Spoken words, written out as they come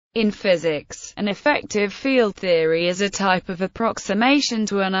In physics, an effective field theory is a type of approximation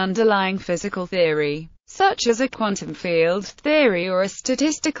to an underlying physical theory, such as a quantum field theory or a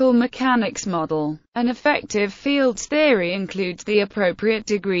statistical mechanics model. An effective field theory includes the appropriate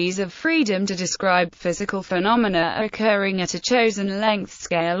degrees of freedom to describe physical phenomena occurring at a chosen length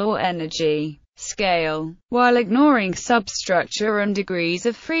scale or energy scale, while ignoring substructure and degrees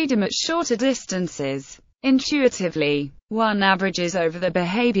of freedom at shorter distances. Intuitively, one averages over the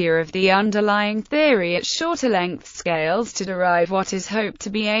behavior of the underlying theory at shorter length scales to derive what is hoped to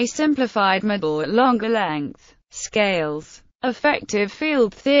be a simplified model at longer length scales. Effective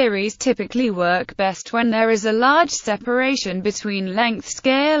field theories typically work best when there is a large separation between length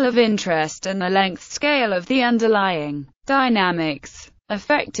scale of interest and the length scale of the underlying dynamics.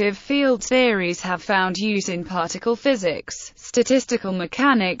 Effective field theories have found use in particle physics, statistical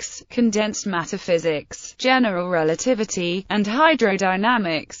mechanics, condensed matter physics, general relativity, and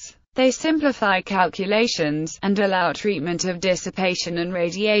hydrodynamics. They simplify calculations, and allow treatment of dissipation and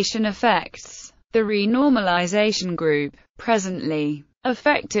radiation effects. The renormalization group. Presently,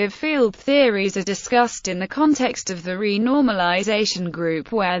 effective field theories are discussed in the context of the renormalization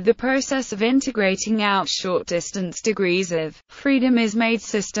group, where the process of integrating out short-distance degrees of freedom is made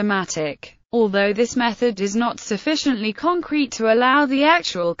systematic. Although this method is not sufficiently concrete to allow the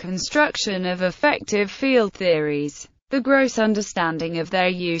actual construction of effective field theories, the gross understanding of their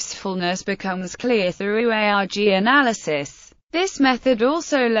usefulness becomes clear through ARG analysis. This method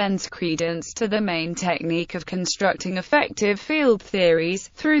also lends credence to the main technique of constructing effective field theories,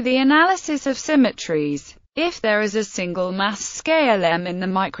 through the analysis of symmetries. If there is a single mass scale m in the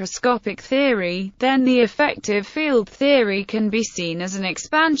microscopic theory, then the effective field theory can be seen as an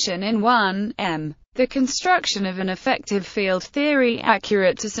expansion in 1m. The construction of an effective field theory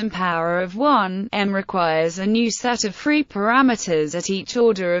accurate to some power of 1m requires a new set of free parameters at each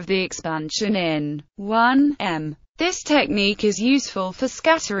order of the expansion in 1m. This technique is useful for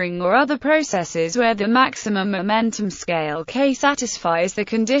scattering or other processes where the maximum momentum scale k satisfies the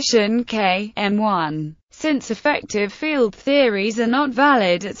condition k, m1. Since effective field theories are not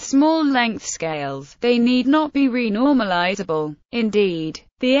valid at small length scales, they need not be renormalizable. Indeed,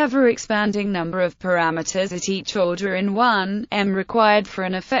 the ever-expanding number of parameters at each order in 1m required for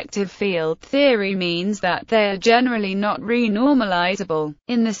an effective field theory means that they are generally not renormalizable.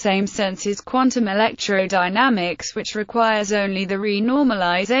 In the same sense is quantum electrodynamics, which requires only the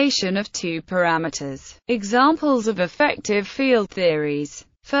renormalization of two parameters. Examples of effective field theories.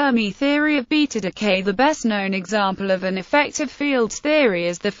 Fermi theory of beta decay. The best-known example of an effective field theory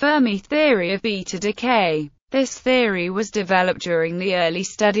is the Fermi theory of beta decay. This theory was developed during the early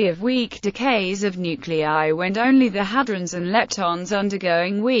study of weak decays of nuclei when only the hadrons and leptons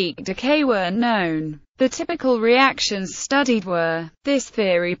undergoing weak decay were known. The typical reactions studied were. This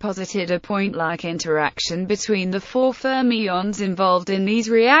theory posited a point-like interaction between the four fermions involved in these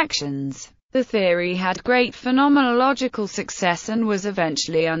reactions. The theory had great phenomenological success and was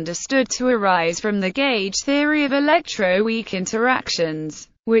eventually understood to arise from the gauge theory of electroweak interactions,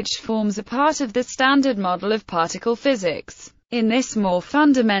 which forms a part of the standard model of particle physics. In this more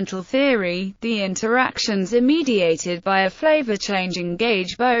fundamental theory, the interactions are mediated by a flavor-changing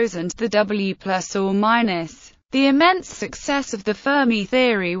gauge boson, the W plus or minus. The immense success of the Fermi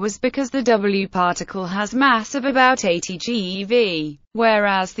theory was because the W particle has mass of about 80 GeV,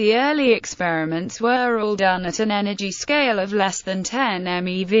 whereas the early experiments were all done at an energy scale of less than 10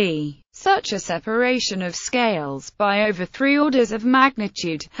 MeV. Such a separation of scales, by over 3 orders of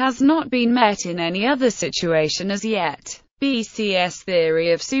magnitude, has not been met in any other situation as yet. BCS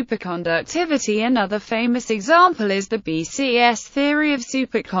theory of superconductivity. Another famous example is the BCS theory of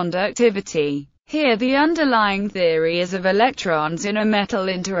superconductivity. Here the underlying theory is of electrons in a metal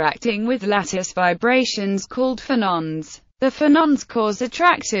interacting with lattice vibrations called phonons. The phonons cause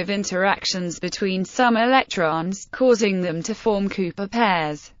attractive interactions between some electrons, causing them to form Cooper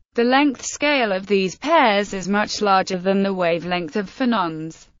pairs. The length scale of these pairs is much larger than the wavelength of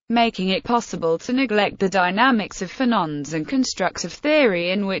phonons, making it possible to neglect the dynamics of phonons and construct a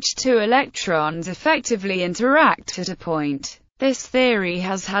theory in which two electrons effectively interact at a point. This theory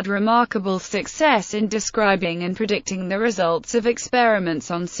has had remarkable success in describing and predicting the results of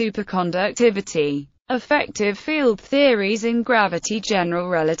experiments on superconductivity. Effective field theories in gravity. General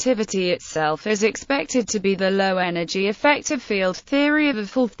relativity itself is expected to be the low-energy effective field theory of a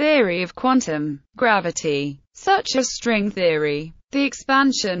full theory of quantum gravity, such as string theory. The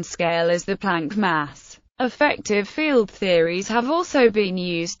expansion scale is the Planck mass. Effective field theories have also been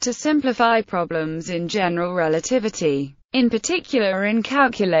used to simplify problems in general relativity. In particular, in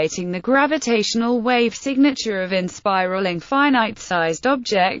calculating the gravitational wave signature of inspiraling finite-sized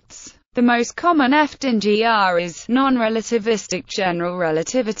objects, the most common EFT-in-GR is non-relativistic general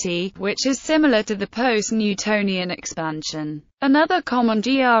relativity, which is similar to the post-Newtonian expansion. Another common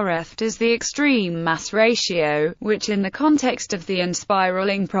GR-EFT is the extreme mass ratio, which in the context of the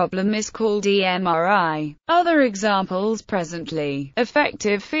inspiraling problem is called EMRI. Other examples presently.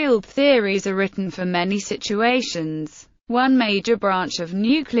 Effective field theories are written for many situations. One major branch of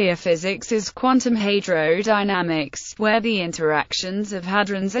nuclear physics is quantum hadrodynamics, where the interactions of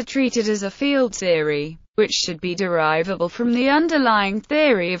hadrons are treated as a field theory, which should be derivable from the underlying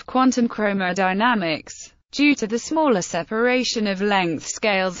theory of quantum chromodynamics. Due to the smaller separation of length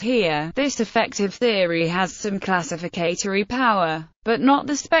scales here, this effective theory has some classificatory power, but not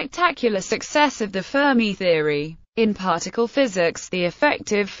the spectacular success of the Fermi theory. In particle physics, the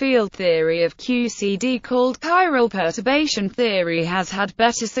effective field theory of QCD, called chiral perturbation theory, has had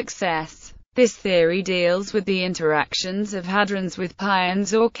better success. This theory deals with the interactions of hadrons with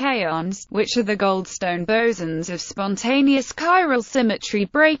pions or kaons, which are the Goldstone bosons of spontaneous chiral symmetry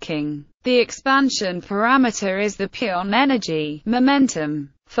breaking. The expansion parameter is the pion energy,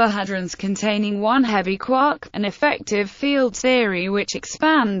 momentum. For hadrons containing one heavy quark, an effective field theory which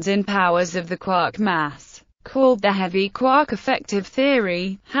expands in powers of the quark mass, called the heavy quark effective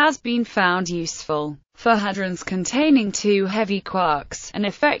theory, has been found useful. For hadrons containing two heavy quarks, an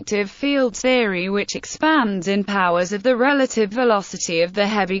effective field theory which expands in powers of the relative velocity of the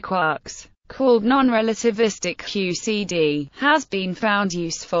heavy quarks, called non-relativistic QCD, has been found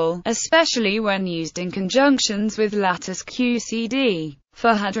useful, especially when used in conjunctions with lattice QCD.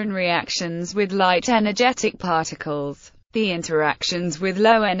 For hadron reactions with light energetic particles, the interactions with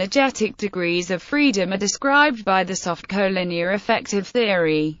low energetic degrees of freedom are described by the soft collinear effective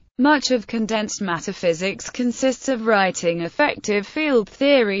theory. Much of condensed matter physics consists of writing effective field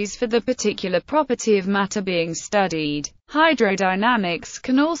theories for the particular property of matter being studied. Hydrodynamics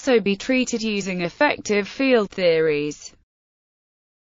can also be treated using effective field theories.